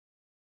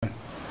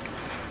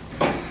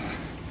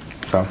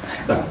So.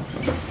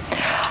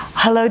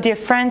 Hello, dear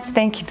friends.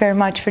 Thank you very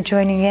much for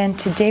joining in.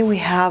 Today we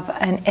have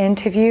an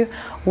interview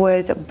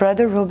with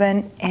Brother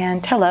Ruben.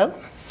 And hello.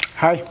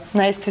 Hi.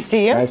 Nice to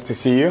see you. Nice to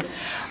see you.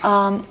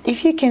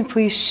 If you can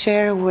please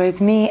share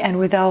with me and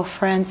with our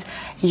friends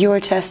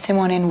your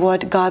testimony and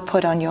what God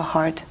put on your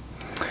heart.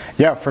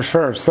 Yeah, for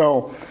sure.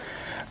 So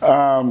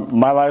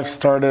my life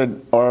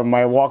started, or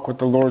my walk with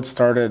the Lord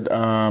started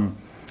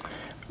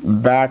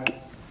back,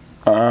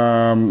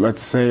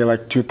 let's say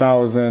like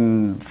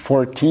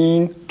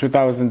 2014,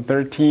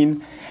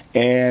 2013.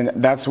 And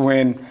that's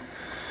when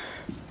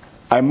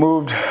I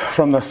moved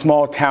from the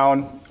small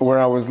town where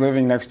I was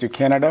living next to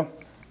Canada.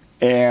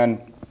 And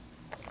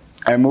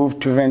I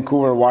moved to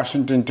Vancouver,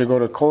 Washington to go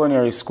to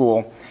culinary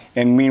school.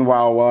 And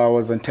meanwhile, while I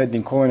was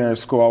attending culinary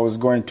school, I was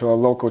going to a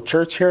local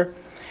church here.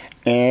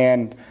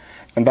 And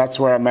that's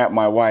where I met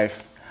my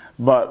wife.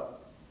 But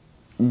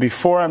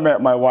before I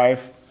met my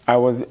wife, I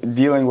was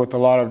dealing with a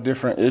lot of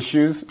different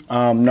issues.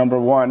 Number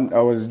one,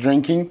 I was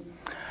drinking,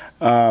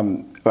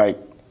 like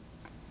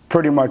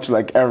pretty much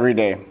like every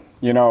day.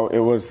 You know, it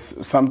was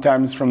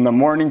sometimes from the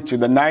morning to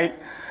the night,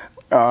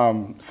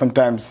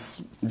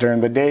 sometimes during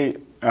the day,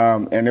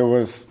 and it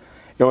was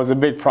a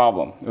big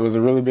problem. It was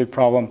a really big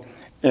problem,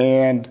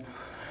 and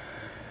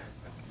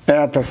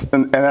at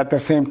the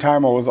same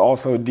time, I was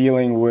also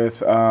dealing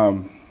with,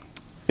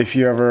 if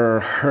you ever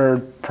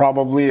heard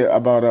probably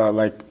about a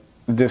like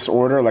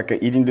disorder, like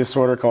an eating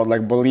disorder called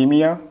like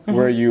bulimia,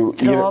 where you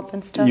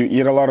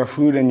eat a lot of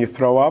food and you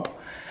throw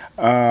up,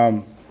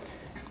 and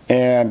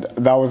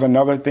that was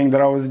another thing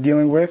that I was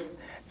dealing with.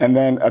 And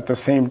then at the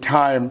same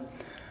time,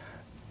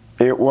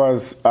 it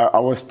was I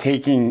was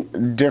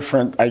taking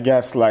different, I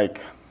guess, like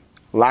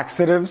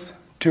laxatives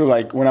to,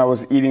 like, when I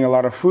was eating a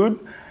lot of food,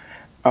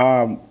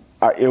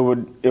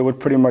 it would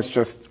pretty much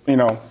just, you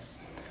know,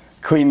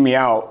 clean me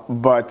out.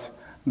 But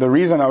the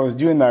reason I was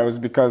doing that was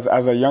because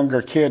as a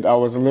younger kid, I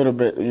was a little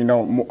bit, you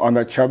know, on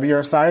the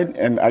chubbier side,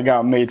 and I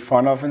got made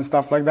fun of and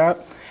stuff like that.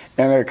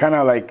 And it kind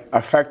of like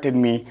affected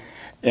me,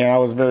 and I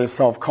was very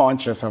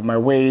self-conscious of my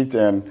weight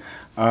and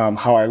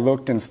how I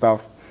looked and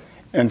stuff.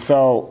 And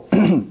so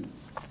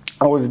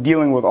I was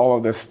dealing with all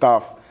of this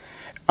stuff,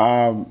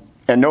 and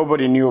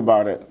nobody knew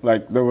about it.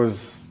 Like there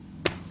was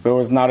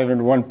not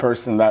even one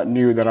person that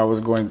knew that I was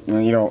going,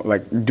 you know,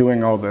 like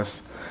doing all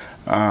this.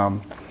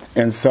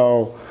 And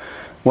so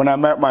when I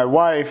met my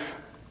wife,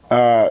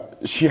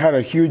 she had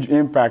a huge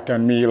impact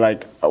on me.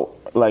 Like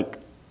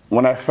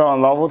when I fell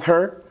in love with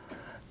her,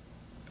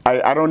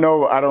 I don't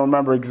know, I don't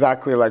remember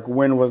exactly like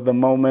when was the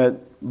moment,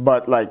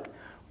 but like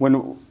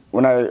when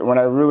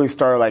I really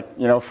started, like,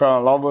 you know, fell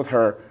in love with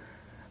her,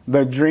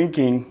 the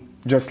drinking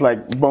just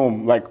like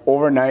boom, like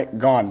overnight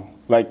gone.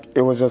 Like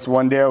it was just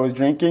one day I was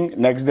drinking,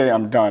 next day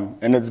I'm done,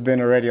 and it's been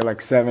already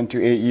like 7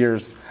 to 8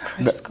 years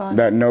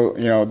that no,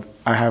 you know,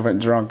 I haven't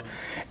drunk,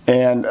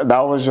 and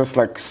that was just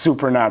like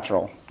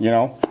supernatural, you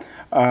know.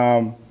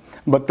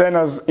 But then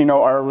as you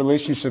know, our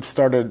relationship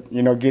started,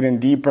 you know, getting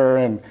deeper,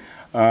 and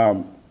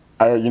I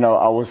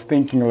was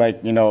thinking,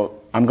 like, you know,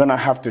 I'm gonna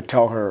have to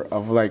tell her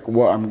of like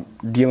what I'm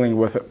dealing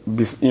with,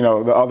 you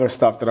know, the other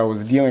stuff that I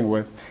was dealing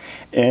with.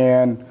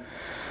 And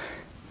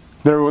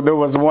there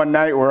was one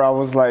night where I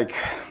was like,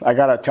 I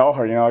gotta tell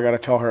her, you know, I gotta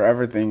tell her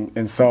everything.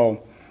 And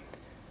so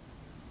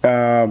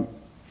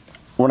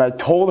when I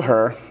told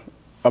her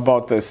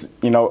about this,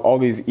 you know, all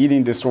these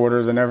eating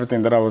disorders and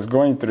everything that I was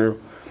going through,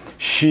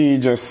 she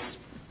was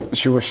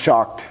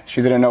shocked.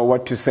 She didn't know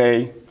what to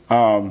say.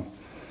 I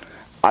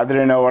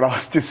didn't know what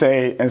else to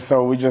say. And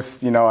so we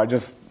just, you know, I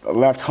just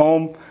left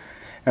home,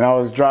 and I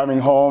was driving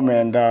home,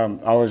 and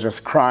I was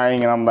just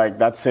crying, and I'm like,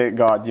 that's it,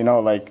 God, you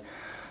know, like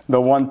the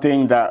one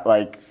thing that,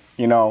 like,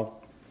 you know,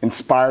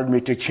 inspired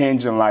me to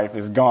change in life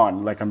is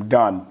gone. Like I'm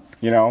done,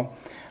 you know.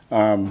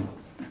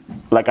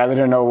 Like I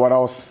didn't know what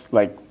else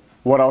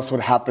would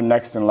happen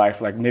next in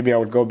life. Like maybe I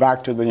would go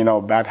back to the, you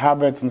know, bad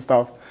habits and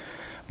stuff.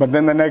 But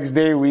then the next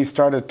day we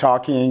started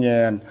talking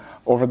and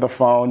over the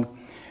phone,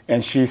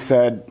 and she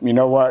said, you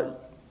know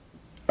what,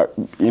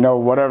 you know,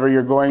 whatever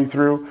you're going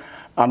through,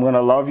 I'm going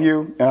to love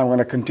you, and I'm going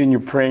to continue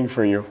praying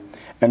for you.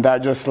 And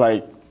that just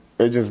like,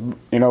 it just,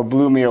 you know,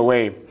 blew me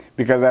away,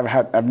 because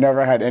I've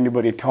never had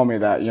anybody tell me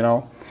that, you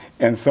know.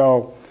 And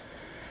so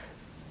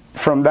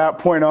from that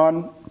point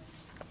on,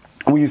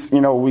 we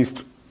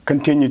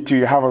continued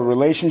to have a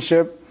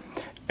relationship.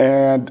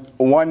 And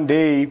one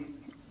day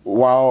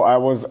while I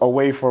was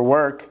away for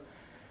work,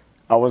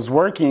 I was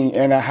working,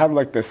 and I had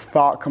like this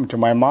thought come to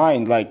my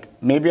mind, like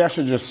maybe I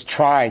should just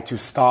try to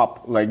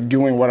stop like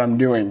doing what I'm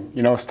doing,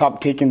 you know,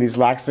 stop taking these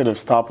laxatives,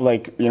 stop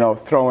like, you know,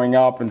 throwing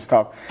up and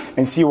stuff,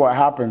 and see what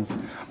happens.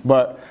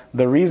 But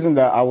the reason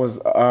that I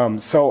was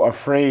so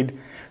afraid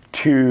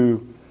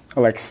to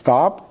like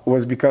stop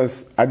was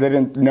because I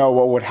didn't know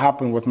what would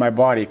happen with my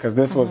body, because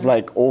this was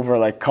like over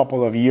like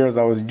couple of years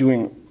I was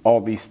doing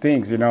all these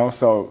things, you know.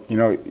 So, you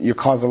know, you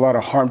cause a lot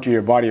of harm to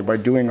your body by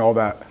doing all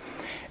that.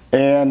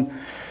 And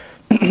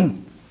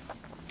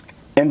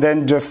and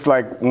then just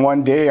like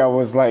one day I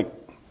was like,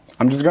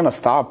 I'm just gonna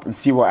stop and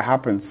see what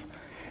happens.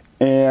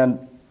 And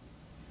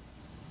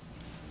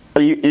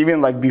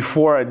even like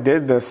before I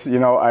did this, you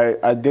know,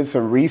 I did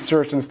some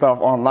research and stuff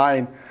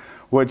online,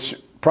 which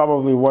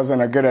probably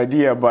wasn't a good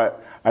idea,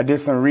 but I did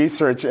some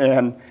research,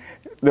 and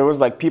there was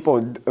like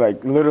people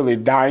like literally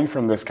dying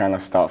from this kind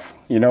of stuff.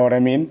 You know what I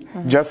mean?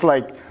 Just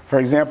like, for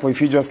example,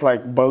 if you just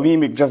like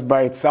bulimic just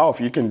by itself,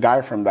 you can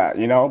die from that,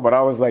 you know? But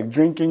I was like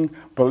drinking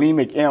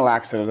bulimic and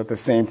laxatives at the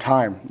same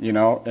time, you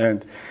know?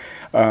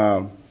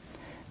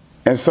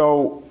 And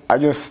so I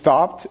just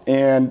stopped,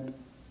 and,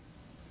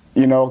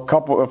 you know,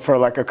 for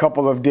like a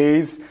couple of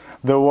days,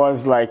 there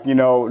was like, you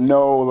know,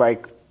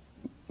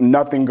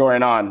 nothing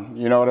going on,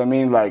 you know what I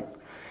mean? Like,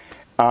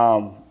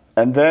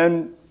 and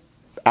then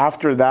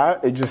after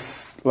that, it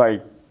just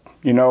like,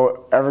 you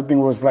know, everything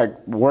was like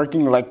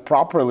working like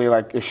properly,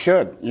 like it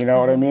should, you know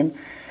what I mean?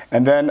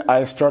 And then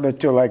I started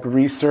to like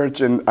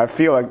research, and I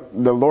feel like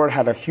the Lord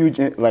had a huge,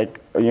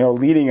 like, you know,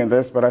 leading in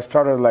this, but I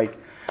started like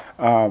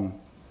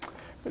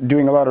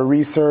doing a lot of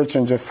research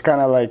and just kind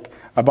of like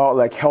about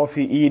like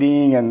healthy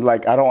eating, and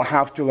like I don't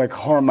have to like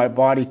harm my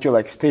body to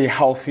like stay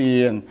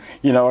healthy, and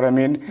you know what I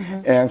mean?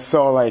 And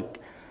so like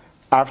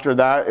after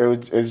that,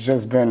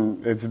 it's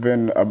been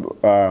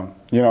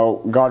you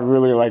know, God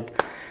really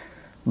like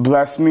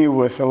blessed me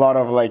with a lot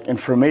of like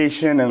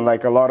information and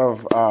like a lot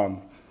of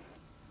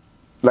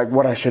like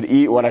what I should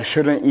eat, what I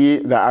shouldn't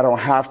eat, that I don't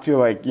have to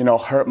like, you know,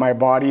 hurt my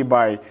body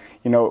by,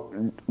 you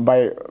know,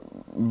 by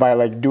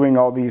like doing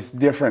all these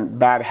different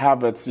bad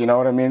habits, you know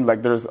what I mean?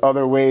 Like there's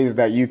other ways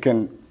that you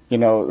can, you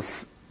know,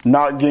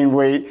 not gain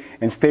weight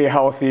and stay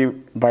healthy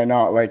by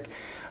not like,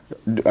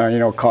 you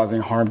know,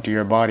 causing harm to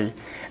your body.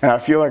 And I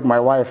feel like my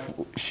wife,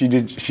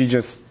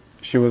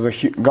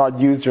 God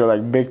used her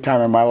like big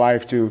time in my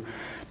life to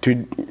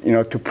you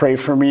know, to pray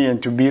for me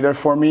and to be there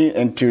for me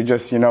and to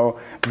just, you know,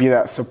 be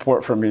that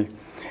support for me.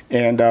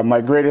 And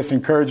my greatest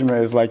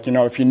encouragement is like, you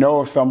know, if you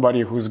know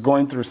somebody who's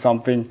going through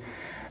something,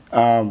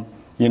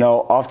 you know,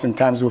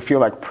 oftentimes we feel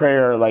like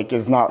prayer like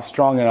is not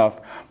strong enough,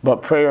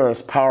 but prayer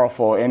is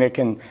powerful, and it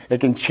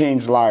can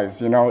change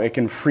lives. You know, it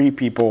can free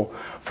people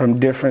from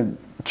different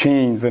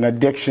chains and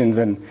addictions,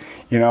 and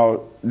you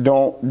know,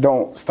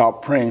 don't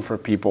stop praying for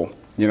people.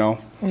 You know.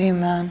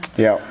 Amen.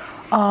 Yeah.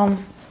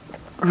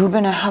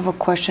 Ruben, I have a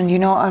question. You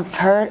know,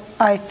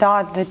 I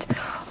thought that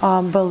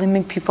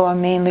bulimic people are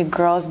mainly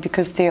girls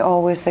because they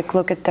always like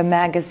look at the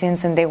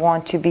magazines and they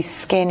want to be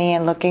skinny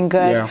and looking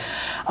good.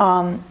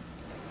 Yeah.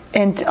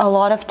 And a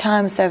lot of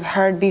times I've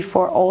heard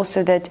before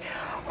also that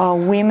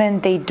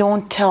women, they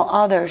don't tell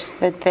others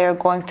that they're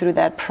going through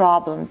that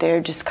problem. They're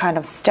just kind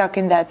of stuck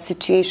in that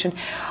situation.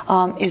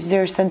 Is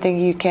there something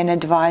you can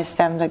advise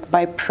them, like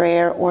by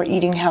prayer or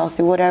eating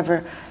healthy,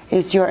 whatever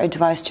is your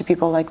advice to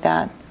people like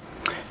that?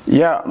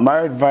 Yeah, my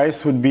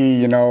advice would be,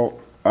 you know,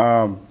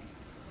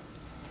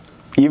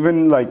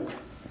 even like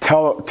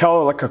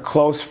tell like a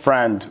close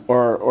friend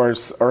or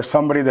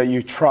somebody that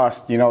you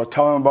trust, you know,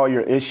 tell them about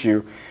your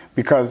issue.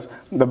 Because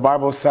the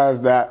Bible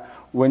says that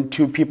when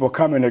two people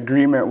come in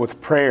agreement with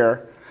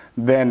prayer,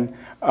 then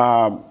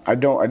I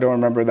don't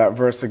remember that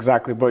verse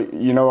exactly, but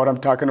you know what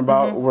I'm talking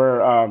about.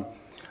 Where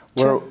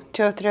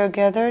two or three are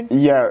gathered.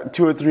 Yeah,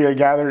 2 or 3 are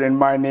gathered in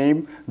my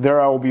name,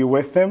 there I will be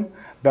with them.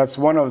 That's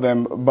one of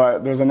them.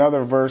 But there's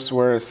another verse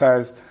where it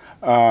says,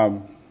 where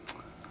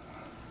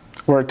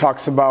it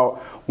talks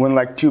about when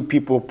like 2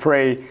 people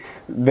pray,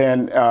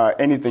 then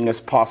anything is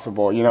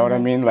possible. You know what I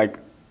mean? Like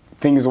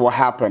things will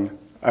happen.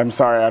 I'm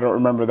sorry, I don't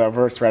remember that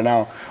verse right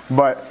now.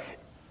 But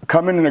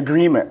come in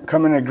agreement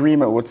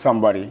with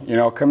somebody, you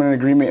know, come in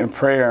agreement in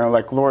prayer and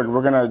like, Lord,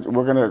 we're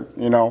gonna,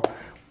 you know,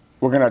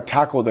 we're gonna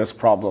tackle this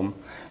problem,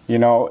 you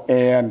know,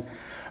 and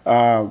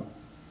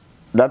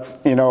that's,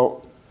 you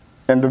know,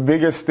 and the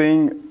biggest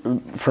thing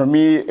for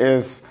me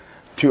is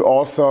to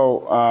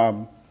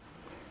also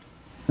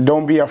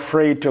don't be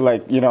afraid to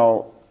like, you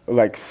know,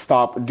 like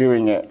stop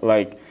doing it.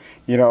 Like,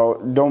 you know,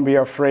 don't be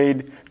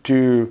afraid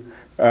to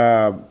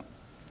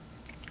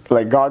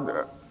like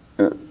God,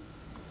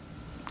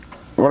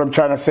 what I'm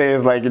trying to say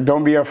is like,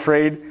 don't be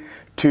afraid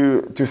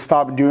to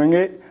stop doing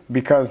it,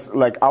 because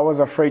like I was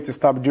afraid to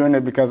stop doing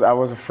it because I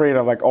was afraid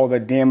of like all the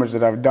damage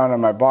that I've done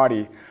on my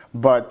body.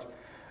 But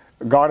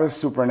God is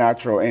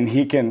supernatural, and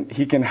He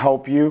can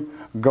help you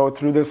go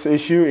through this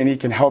issue, and He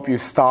can help you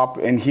stop,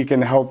 and He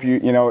can help you,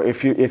 you know,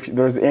 if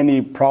there's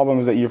any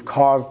problems that you've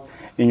caused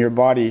in your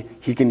body,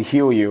 He can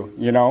heal you,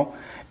 you know.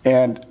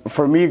 And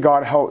for me,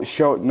 God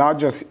showed not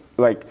just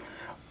like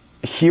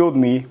healed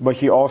me, but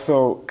He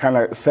also kind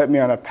of set me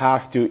on a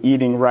path to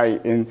eating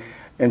right,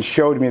 and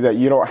showed me that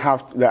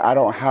I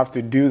don't have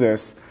to do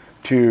this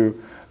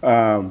to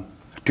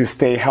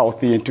stay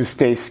healthy and to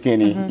stay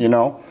skinny, you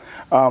know.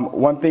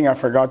 One thing I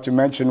forgot to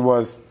mention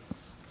was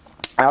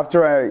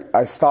after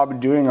I stopped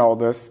doing all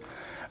this,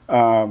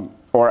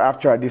 or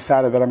after I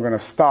decided that I'm going to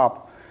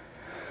stop,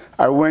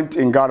 I went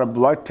and got a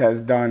blood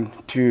test done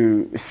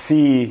to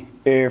see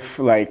if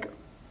like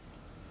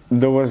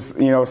there was,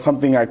 you know,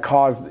 something I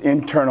caused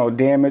internal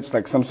damage,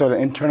 like some sort of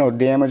internal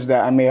damage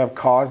that I may have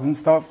caused and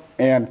stuff.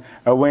 And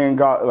I went and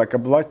got like a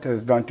blood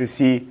test done to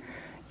see,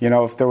 you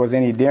know, if there was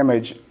any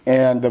damage.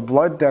 And the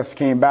blood test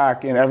came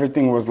back and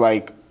everything was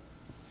like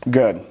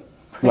good.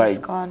 Praise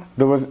Like God.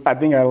 there was, I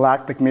think I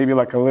lacked like maybe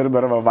like a little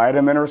bit of a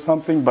vitamin or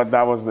something, but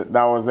that was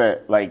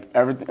it. Like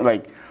everything,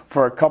 like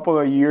for a couple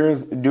of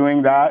years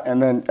doing that,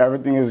 and then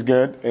everything is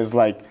good is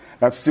like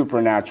that's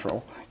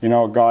supernatural. You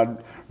know,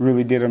 God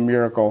really did a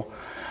miracle.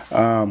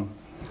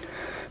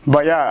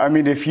 But yeah, I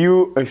mean, if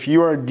you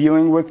are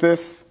dealing with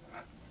this,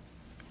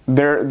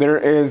 there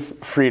is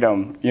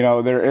freedom. You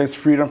know, there is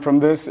freedom from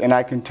this, and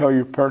I can tell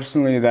you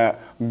personally that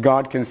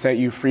God can set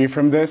you free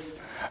from this.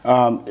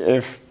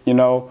 If you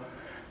know.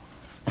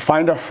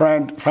 Find a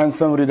friend, find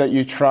somebody that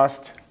you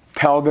trust,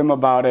 tell them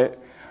about it.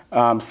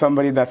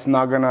 Somebody that's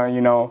not gonna, you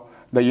know,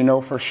 that you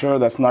know for sure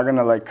that's not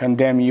gonna like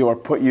condemn you or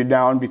put you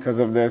down because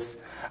of this.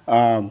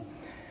 You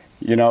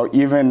know,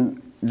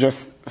 even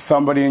just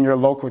somebody in your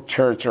local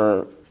church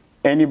or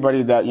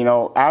anybody that, you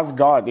know, ask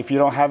God. If you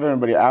don't have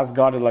anybody, ask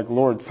God, like,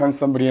 Lord, send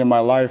somebody in my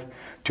life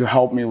to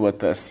help me with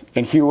this.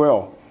 And He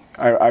will.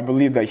 I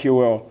believe that He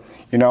will.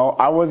 You know,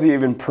 I wasn't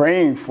even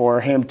praying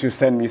for Him to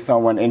send me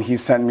someone, and He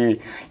sent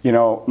me, you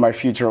know, my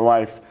future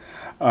wife,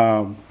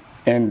 and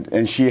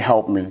she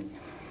helped me.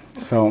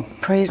 So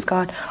praise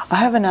God. I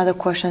have another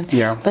question.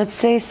 Yeah. Let's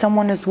say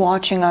someone is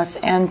watching us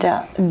and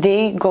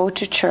they go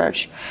to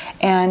church,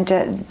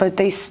 and but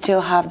they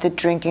still have the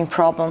drinking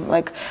problem.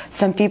 Like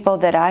some people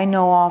that I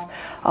know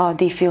of,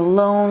 they feel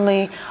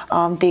lonely.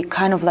 They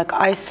kind of like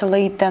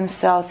isolate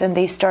themselves and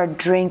they start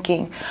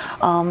drinking.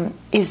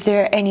 Is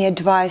there any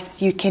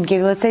advice you can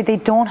give? Let's say they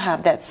don't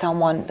have that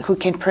someone who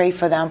can pray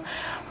for them.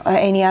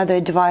 Any other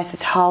advice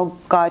how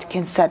God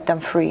can set them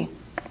free?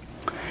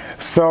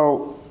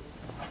 So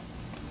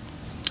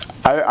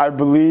I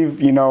believe,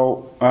 you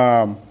know,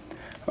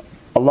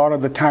 a lot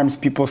of the times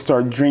people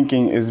start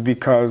drinking is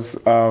because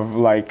of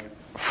like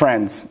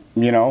friends,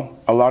 you know.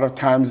 A lot of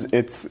times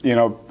it's, you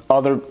know,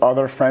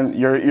 other friends.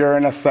 You're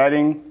in a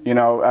setting, you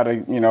know, at a,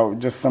 you know,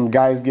 just some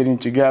guys getting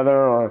together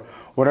or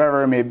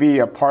whatever it may be,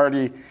 a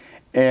party,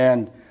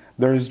 and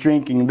there's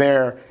drinking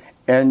there,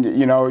 and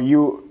you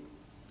know,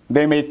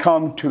 they may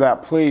come to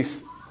that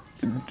place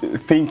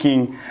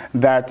thinking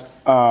that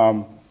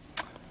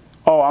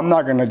oh, I'm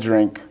not gonna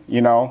drink,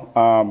 you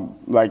know,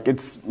 like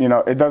it's, you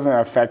know, it doesn't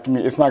affect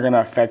me. It's not gonna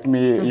affect me.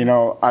 Mm-hmm. You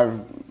know,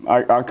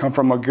 I come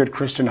from a good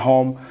Christian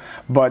home,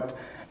 but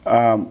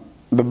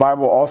the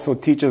Bible also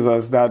teaches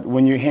us that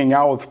when you hang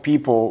out with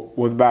people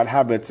with bad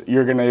habits,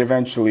 you're gonna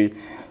eventually,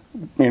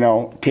 you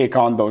know, take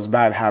on those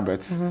bad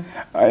habits.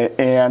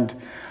 Mm-hmm. And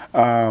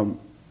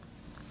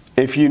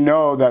if you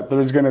know that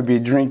there's gonna be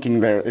drinking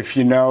there, if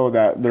you know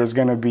that there's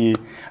gonna be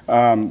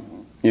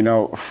you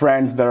know,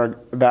 friends that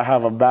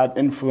have a bad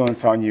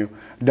influence on you,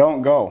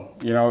 don't go.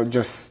 You know,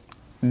 just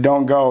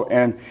don't go.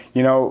 And,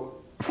 you know,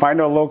 find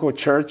a local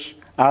church.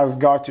 Ask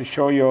God to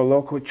show you a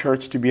local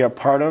church to be a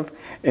part of.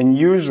 And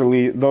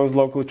usually those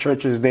local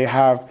churches, they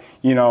have,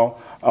 you know,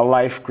 a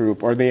life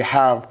group, or they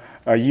have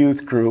a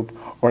youth group,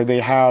 or they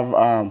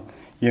have,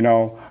 you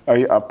know,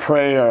 a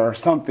prayer or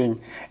something.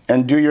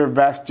 And do your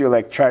best to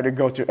like try to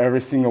go to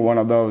every single one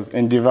of those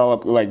and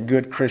develop like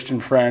good Christian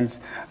friends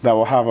that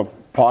will have a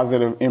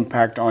positive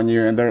impact on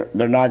you, and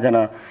they're not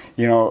gonna,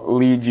 you know,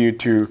 lead you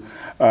to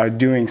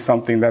doing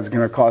something that's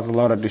gonna cause a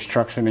lot of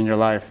destruction in your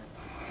life.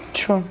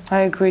 True,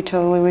 I agree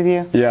totally with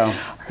you. Yeah.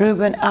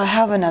 Ruben, I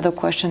have another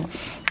question.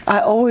 I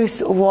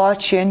always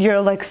watch you, and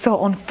you're like so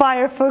on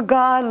fire for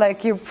God,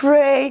 like you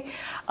pray.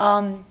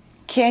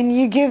 Can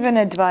you give an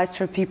advice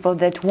for people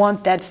that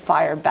want that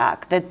fire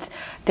back, that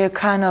they're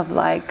kind of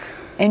like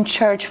in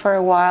church for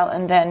a while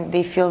and then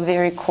they feel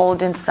very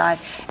cold inside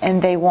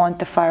and they want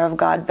the fire of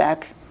God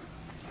back?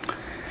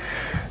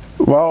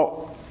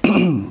 Well,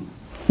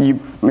 you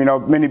know,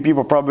 many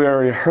people probably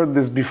already heard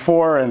this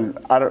before, and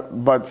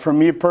but for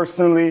me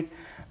personally,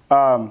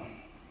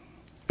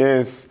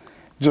 is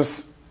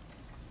just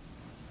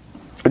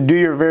do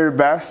your very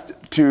best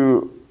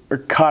to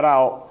cut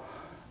out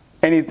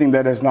anything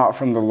that is not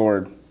from the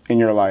Lord in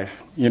your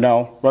life. You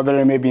know, whether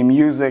it may be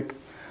music,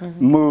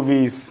 mm-hmm.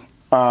 movies.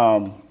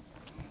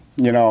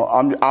 You know,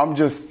 I'm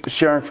just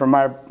sharing from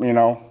my, you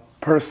know,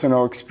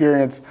 personal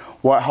experience.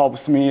 What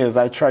helps me is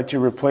I try to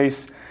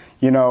replace.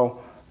 You know,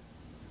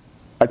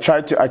 I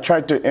tried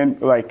to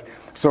like,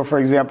 so for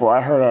example, I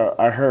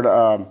heard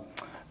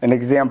an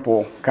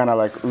example kind of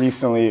like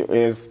recently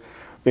is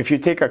if you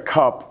take a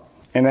cup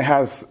and it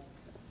has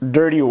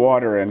dirty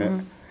water in it,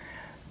 mm-hmm.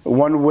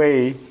 one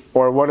way,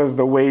 or what is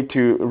the way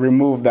to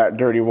remove that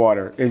dirty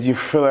water is you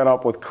fill it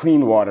up with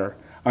clean water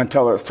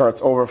until it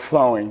starts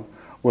overflowing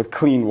with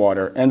clean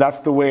water. And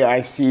that's the way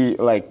I see,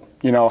 like,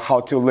 you know,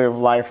 how to live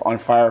life on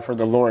fire for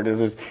the Lord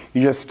is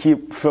you just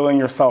keep filling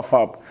yourself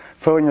up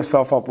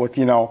with,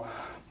 you know,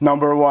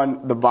 number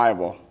one, the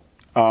Bible.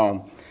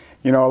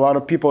 You know, a lot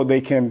of people,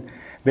 they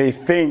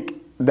think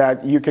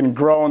that you can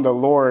grow in the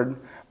Lord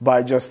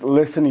by just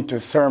listening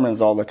to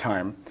sermons all the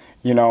time.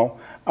 You know,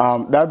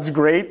 that's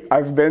great.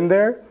 I've been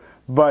there,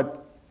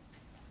 but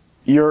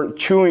you're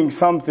chewing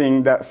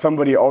something that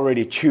somebody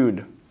already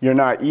chewed. You're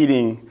not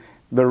eating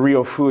the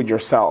real food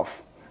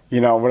yourself.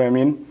 You know what I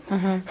mean?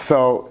 Mm-hmm.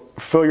 So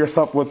fill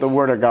yourself with the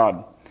Word of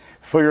God.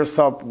 Fill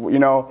yourself, you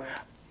know,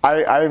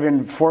 I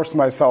even forced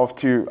myself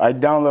to, I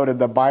downloaded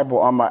the Bible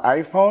on my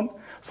iPhone.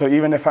 So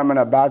even if I'm in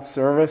a bad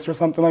service or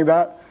something like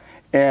that,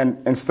 and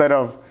instead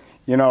of,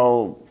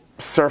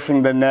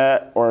 surfing the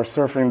net or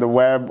surfing the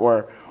web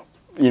or,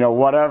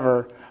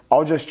 whatever,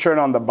 I'll just turn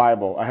on the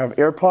Bible. I have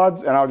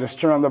AirPods, and I'll just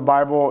turn on the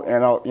Bible,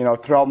 and I'll,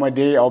 throughout my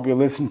day, I'll be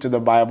listening to the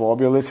Bible. I'll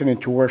be listening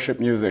to worship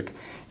music,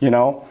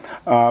 and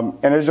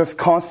it's just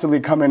constantly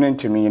coming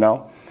into me,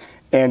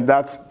 and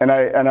that's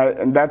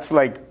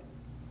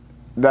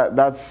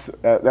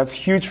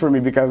huge for me,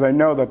 because I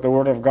know that the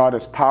Word of God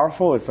is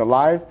powerful, it's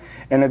alive,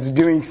 and it's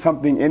doing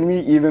something in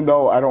me, even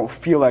though I don't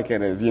feel like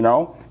it is,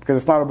 because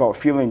it's not about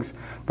feelings,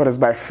 but it's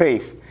by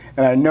faith.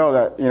 And I know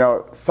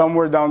that,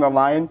 somewhere down the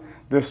line,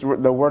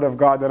 the Word of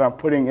God that I'm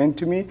putting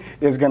into me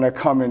is going to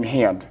come in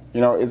hand.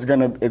 It's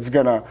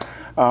gonna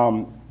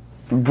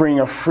bring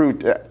a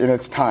fruit in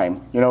its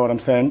time. You know what I'm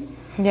saying?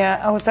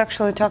 Yeah, I was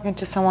actually talking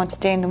to someone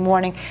today in the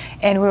morning,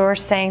 and we were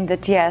saying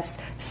that yes,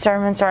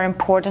 sermons are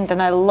important, and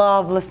I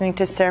love listening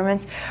to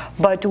sermons,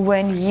 but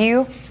when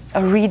you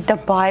read the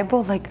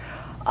Bible, like,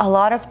 a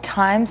lot of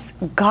times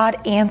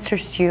God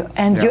answers you,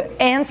 and your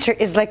answer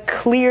is like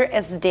clear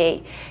as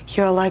day.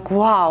 You're like,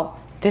 wow,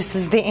 this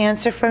is the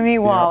answer for me,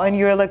 wow. And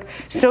you're like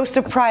so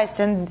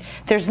surprised, and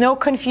there's no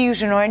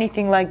confusion or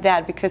anything like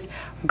that, because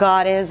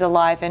God is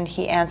alive and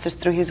He answers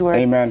through His Word.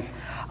 Amen.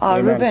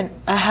 Ruben,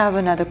 I have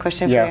another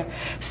question for you.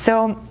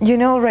 So,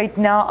 right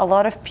now a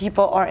lot of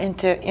people are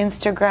into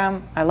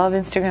Instagram. I love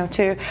Instagram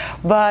too,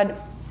 but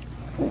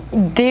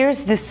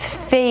there's this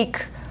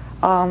fake,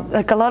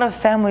 like a lot of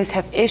families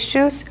have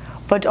issues,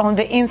 but on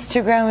the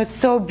Instagram it's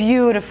so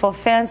beautiful,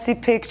 fancy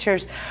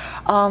pictures.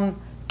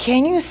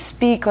 Can you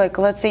speak, like,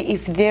 let's say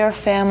if there are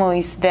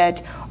families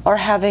that are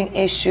having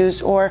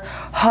issues, or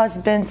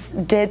husbands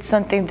did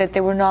something that they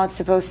were not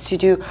supposed to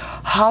do,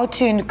 how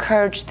to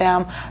encourage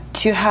them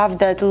to have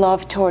that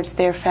love towards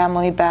their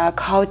family back,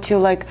 how to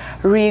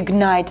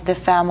reignite the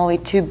family,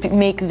 to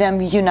make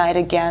them unite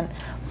again,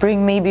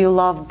 bring maybe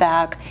love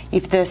back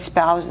if the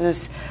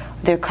spouses,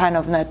 they're kind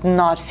of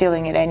not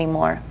feeling it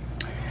anymore?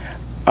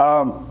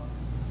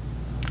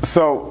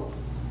 So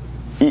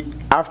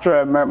after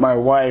I met my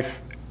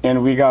wife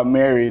and we got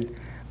married,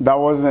 that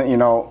wasn't,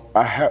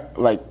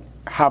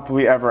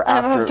 happily ever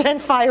after.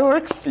 And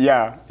fireworks.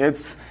 Yeah,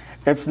 it's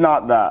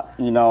not that,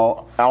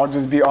 I'll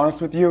just be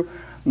honest with you.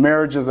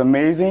 Marriage is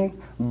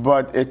amazing,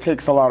 but it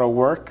takes a lot of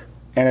work,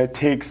 and it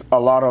takes a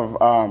lot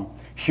of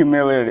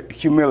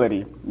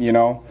humility,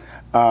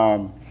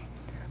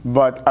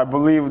 but I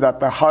believe that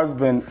the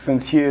husband,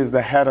 since he is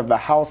the head of the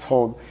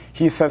household,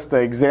 he sets the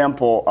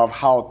example of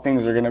how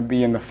things are going to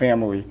be in the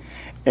family.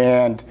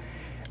 And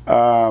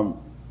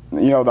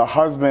the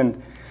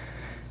husband,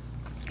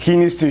 he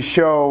needs to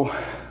show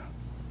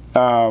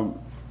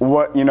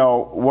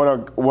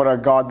what a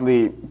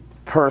godly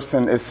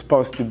person is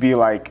supposed to be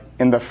like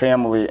in the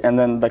family, and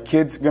then the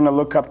kid's gonna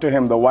look up to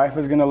him, the wife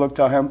is gonna look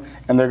to him,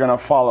 and they're gonna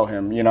follow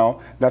him.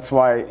 That's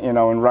why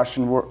in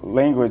Russian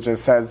language it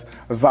says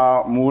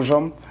 "za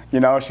muzhem."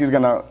 She's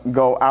gonna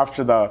go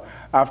after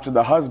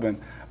the husband.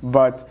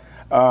 But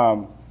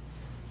so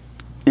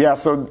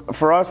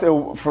for us,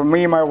 for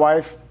me and my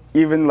wife,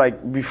 even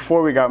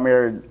before we got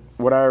married,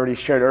 what I already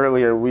shared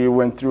earlier, we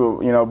went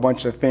through, a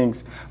bunch of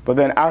things. But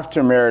then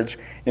after marriage,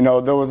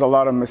 there was a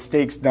lot of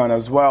mistakes done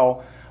as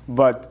well.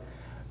 But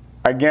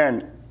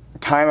again,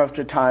 time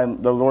after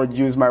time, the Lord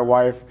used my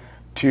wife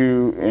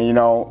to,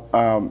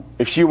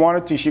 if she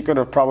wanted to, she could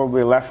have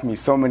probably left me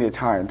so many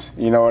times.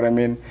 You know what I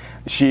mean?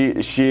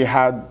 She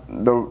had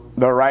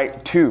the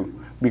right to,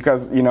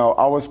 because,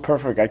 I was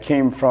perfect. I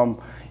came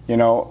from,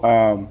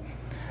 a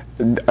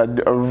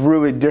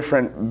really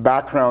different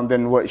background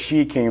than what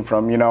she came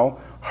from,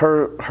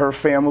 Her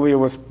family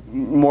was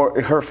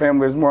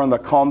more on the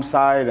calm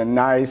side and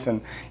nice,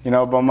 and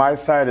but my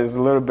side is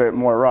a little bit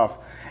more rough.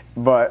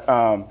 But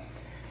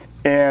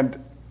and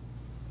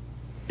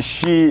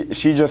she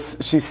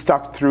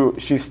stuck through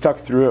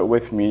it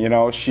with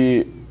me.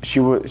 She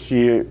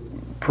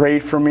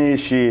prayed for me.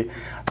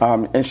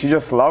 And she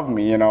just loved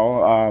me.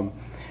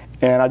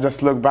 And I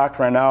just look back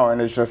right now,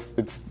 and it's just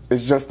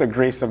the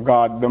grace of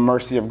God, the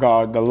mercy of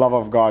God, the love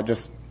of God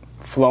just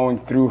flowing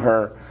through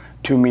her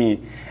to me.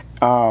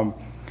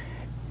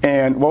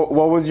 And what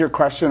was your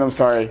question? I'm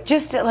sorry.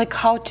 Just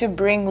how to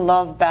bring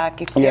love back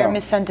if there are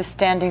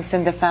misunderstandings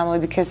in the family,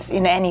 because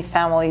in any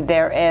family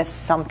there is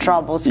some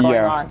troubles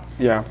going on.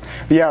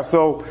 Yeah.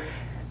 So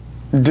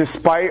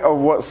despite of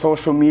what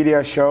social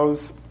media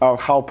shows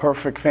of how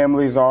perfect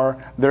families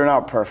are, they're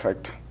not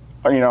perfect.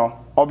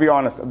 I'll be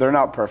honest, they're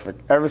not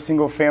perfect. Every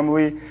single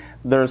family,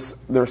 there's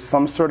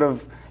some sort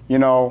of,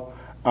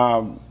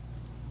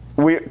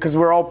 because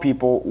we're all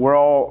people, we're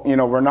all,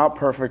 we're not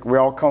perfect. We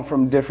all come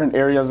from different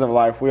areas of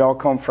life. We all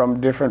come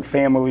from different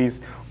families.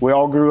 We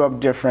all grew up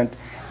different,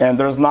 and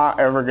there's not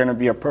ever going to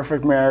be a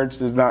perfect marriage.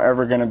 There's not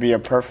ever going to be a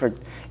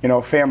perfect,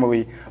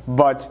 family.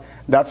 But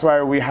that's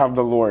why we have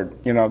the Lord.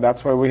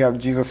 That's why we have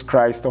Jesus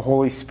Christ, the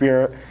Holy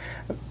Spirit,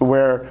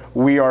 where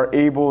we are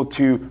able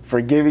to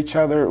forgive each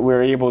other,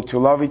 we're able to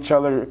love each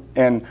other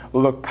and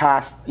look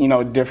past,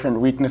 different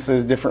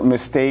weaknesses, different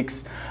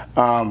mistakes.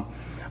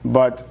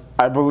 But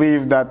I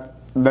believe that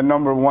the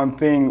number one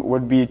thing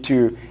would be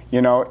to,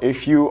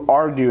 if you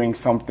are doing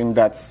something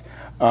that's,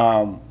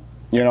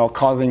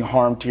 causing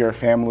harm to your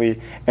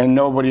family and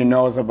nobody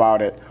knows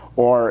about it,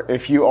 or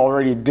if you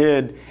already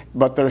did,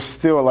 but there's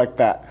still like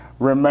that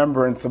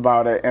remembrance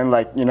about it, and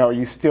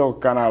you still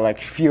kind of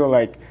feel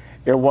like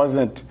it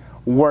wasn't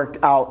worked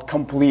out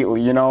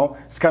completely,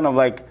 it's kind of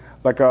like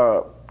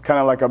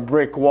a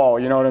brick wall,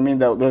 you know what I mean?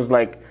 There's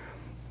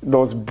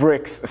those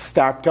bricks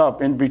stacked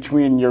up in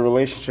between your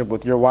relationship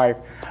with your wife.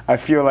 I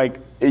feel like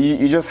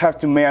you just have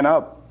to man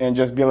up and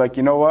just be like,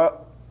 you know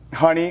what,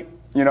 honey,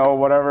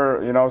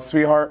 whatever,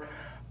 sweetheart,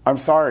 I'm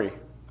sorry,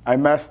 I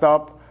messed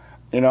up,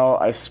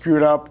 I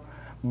screwed up,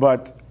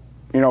 but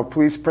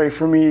please pray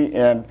for me,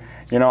 and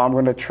I'm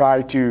going to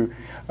try to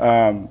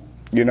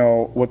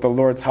with the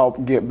Lord's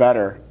help get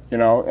better,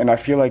 and I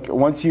feel like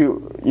once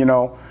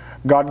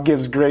God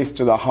gives grace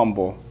to the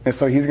humble, and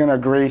so He's going to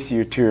grace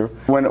you too.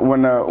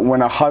 When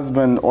a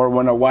husband or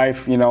when a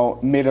wife,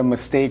 made a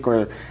mistake,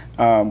 or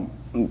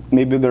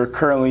maybe they're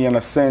currently in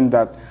a sin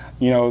that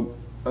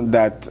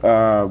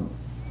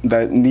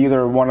that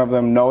neither one of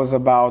them knows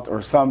about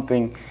or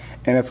something,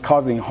 and it's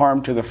causing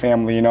harm to the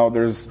family.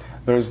 There's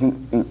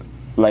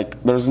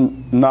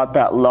not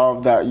that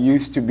love that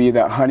used to be,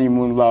 that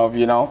honeymoon love.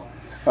 You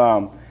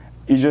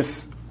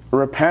just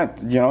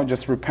repent.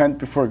 Just repent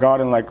before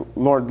God and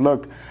Lord,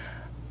 look,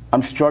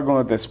 I'm struggling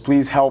with this.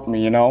 Please help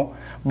me.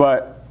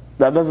 But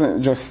that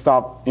doesn't just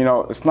stop.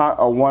 It's not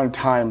a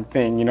one-time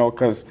thing.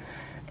 Because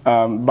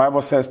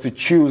Bible says to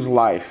choose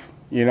life.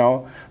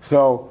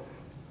 So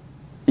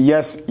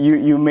yes,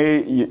 you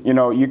may,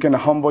 you can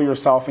humble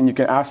yourself and you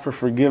can ask for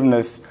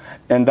forgiveness,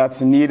 and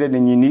that's needed,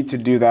 and you need to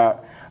do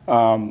that.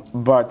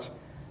 But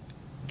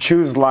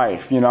choose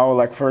life,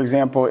 for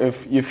example,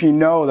 if you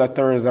know that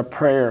there is a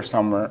prayer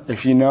somewhere,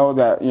 if you know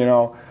that,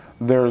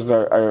 there's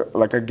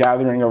a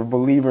gathering of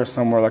believers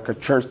somewhere, like a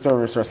church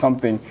service or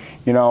something,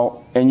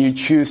 and you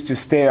choose to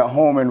stay at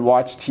home and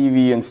watch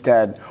TV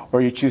instead,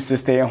 or you choose to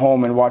stay at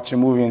home and watch a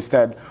movie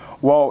instead,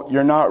 well,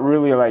 you're not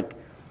really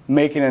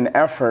making an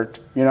effort,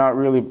 you're not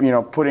really,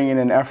 putting in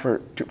an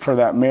effort for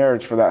that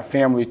marriage, for that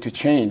family to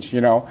change.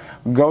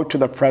 Go to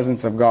the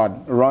presence of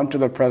God, run to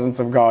the presence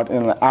of God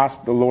and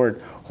ask the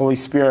Lord, Holy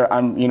Spirit,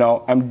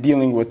 I'm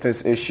dealing with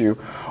this issue,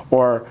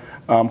 or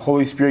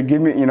Holy Spirit,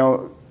 give me,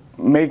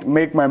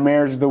 make my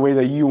marriage the way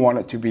that you want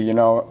it to be. I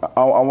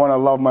want to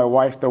love my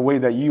wife the way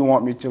that you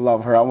want me to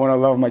love her. I want to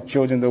love my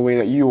children the way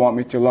that you want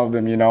me to love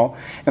them.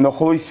 And the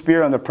Holy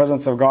Spirit and the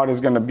presence of God is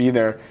going to be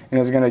there,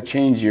 and it's going to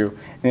change you,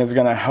 and it's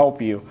going to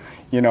help you.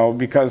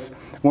 Because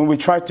when we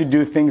try to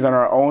do things on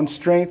our own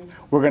strength,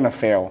 we're going to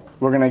fail.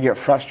 We're going to get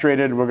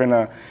frustrated. We're going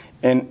to,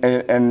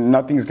 and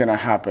nothing's going to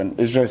happen.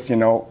 It's just,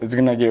 it's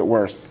going to get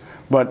worse.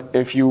 But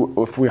if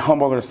we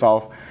humble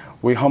ourselves,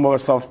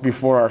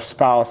 before our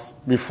spouse,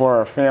 before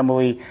our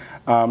family,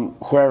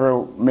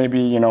 whoever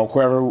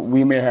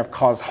we may have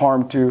caused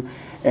harm to,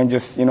 and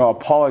just,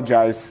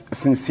 apologize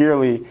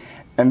sincerely,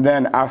 and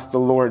then ask the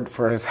Lord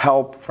for His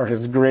help, for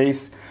His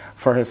grace,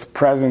 for His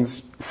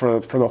presence,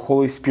 for the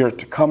Holy Spirit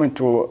to come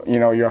into,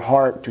 your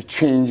heart, to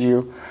change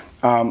you.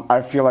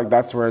 I feel like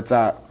that's where it's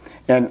at.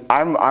 And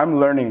I'm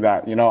learning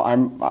that,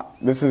 I'm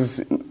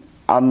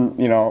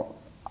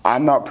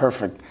not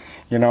perfect.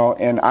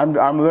 And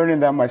I'm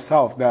learning that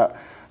myself, that,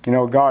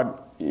 God,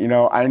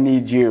 I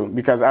need you,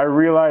 because I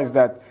realize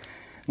that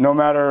no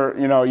matter,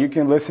 you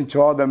can listen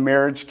to all the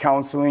marriage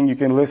counseling, you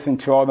can listen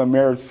to all the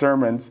marriage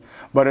sermons,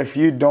 but if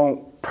you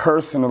don't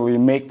personally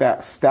make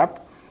that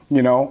step,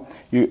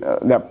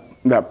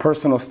 that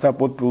personal step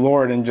with the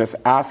Lord and just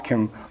ask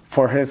Him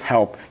for His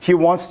help. He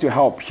wants to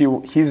help.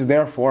 He's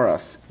there for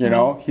us.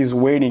 He's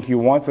waiting. He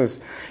wants us.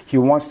 He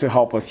wants to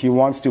help us. He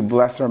wants to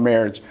bless our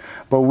marriage.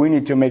 But we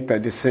need to make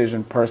that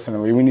decision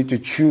personally. We need to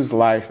choose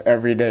life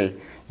every day,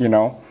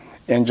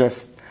 and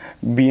just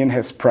be in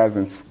His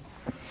presence.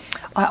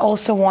 I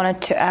also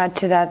wanted to add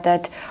to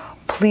that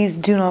please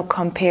do not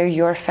compare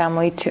your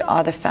family to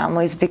other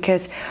families,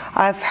 because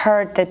I've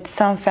heard that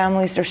some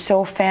families are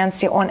so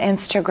fancy on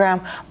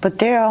Instagram, but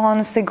they're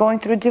honestly going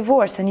through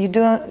divorce, and you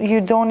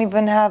don't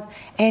even have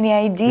any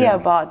idea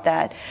about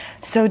that.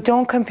 So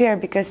don't compare,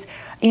 because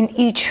in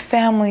each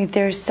family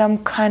there's some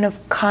kind of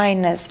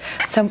kindness,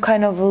 some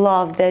kind of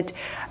love that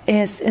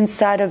is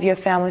inside of your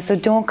family. So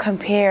don't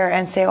compare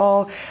and say,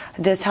 oh,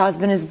 this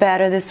husband is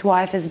better, this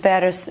wife is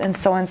better, and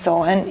so and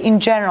so. And in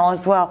general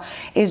as well,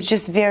 it's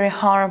just very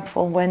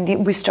harmful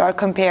when we start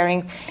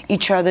comparing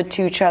each other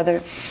to each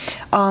other.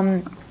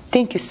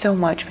 Thank you so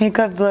much. May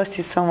God bless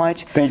you so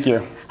much. Thank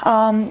you.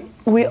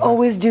 We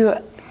always do,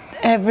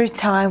 every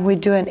time we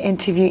do an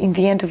interview, in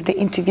the end of the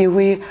interview,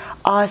 we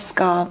ask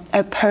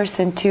a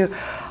person to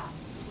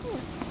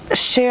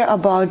share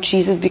about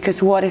Jesus,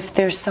 because what if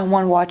there's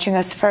someone watching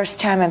us first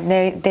time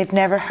and they've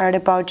never heard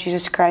about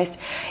Jesus Christ?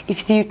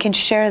 If you can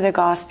share the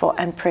gospel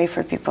and pray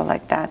for people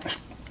like that.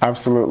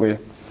 Absolutely.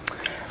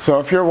 So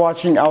if you're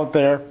watching out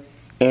there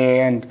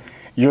and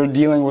you're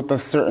dealing with a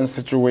certain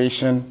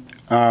situation,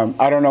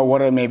 I don't know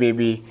what it may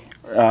be.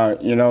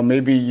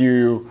 Maybe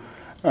you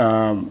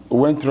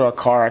went through a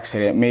car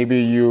accident.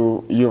 Maybe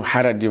you've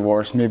had a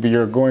divorce. Maybe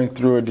you're going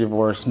through a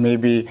divorce.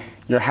 Maybe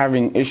you're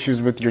having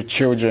issues with your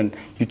children.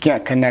 You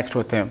can't connect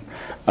with them.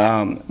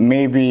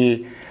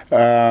 Maybe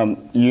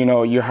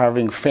you're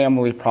having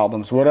family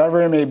problems.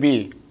 Whatever it may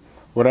be,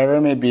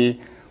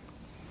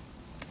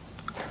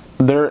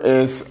 there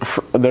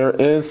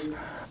is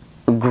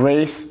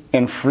grace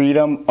and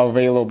freedom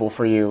available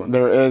for you.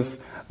 There is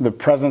the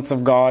presence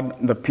of God,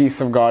 the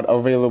peace of God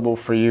available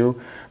for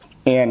you.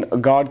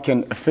 And God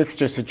can fix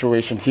your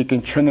situation. He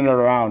can turn it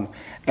around.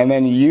 And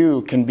then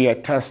you can be a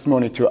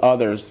testimony to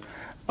others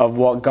of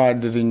what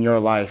God did in your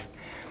life.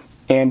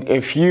 And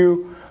if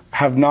you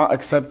have not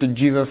accepted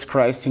Jesus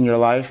Christ in your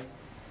life,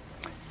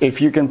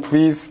 if you can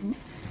please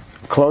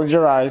close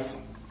your eyes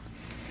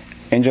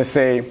and just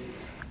say,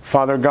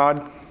 Father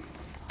God,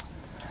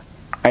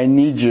 I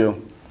need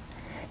you.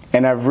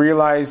 And I've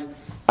realized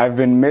I've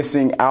been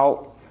missing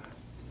out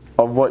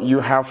of what you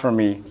have for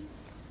me.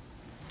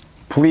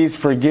 Please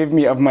forgive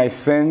me of my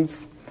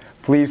sins.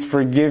 Please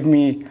forgive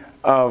me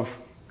of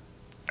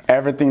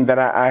everything that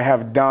I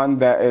have done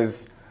that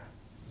is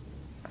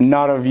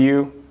not of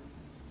you.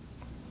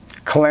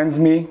 Cleanse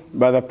me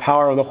by the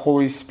power of the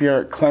Holy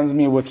Spirit. Cleanse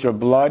me with your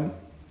blood.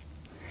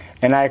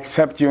 And I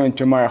accept you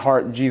into my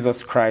heart,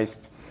 Jesus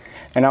Christ.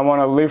 And I want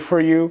to live for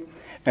you.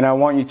 And I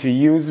want you to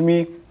use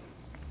me.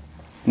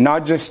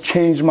 Not just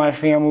change my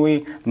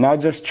family. Not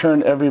just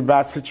turn every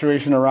bad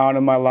situation around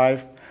in my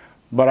life.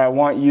 But I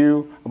want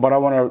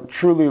to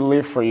truly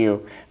live for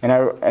you. And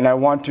I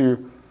want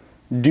to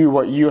do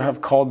what you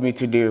have called me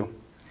to do.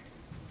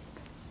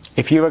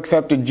 If you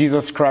accepted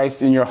Jesus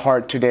Christ in your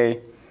heart today,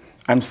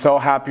 I'm so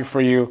happy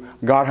for you.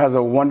 God has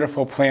a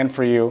wonderful plan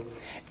for you.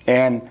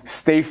 And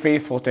stay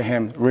faithful to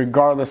Him,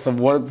 regardless of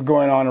what's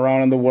going on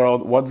around in the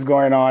world, what's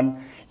going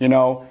on.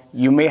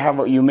 You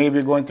may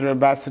be going through a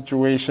bad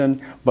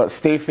situation, but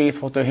stay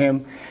faithful to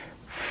Him.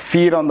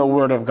 Feed on the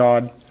Word of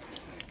God.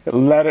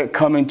 Let it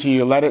come into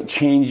you. Let it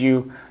change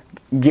you.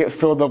 Get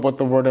filled up with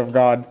the Word of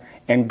God.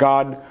 And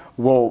God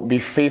will be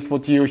faithful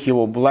to you. He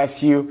will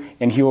bless you.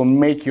 And He will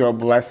make you a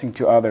blessing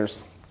to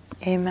others.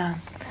 Amen.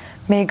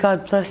 May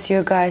God bless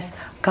you guys.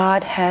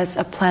 God has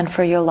a plan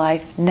for your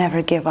life.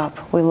 Never give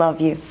up. We love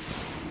you.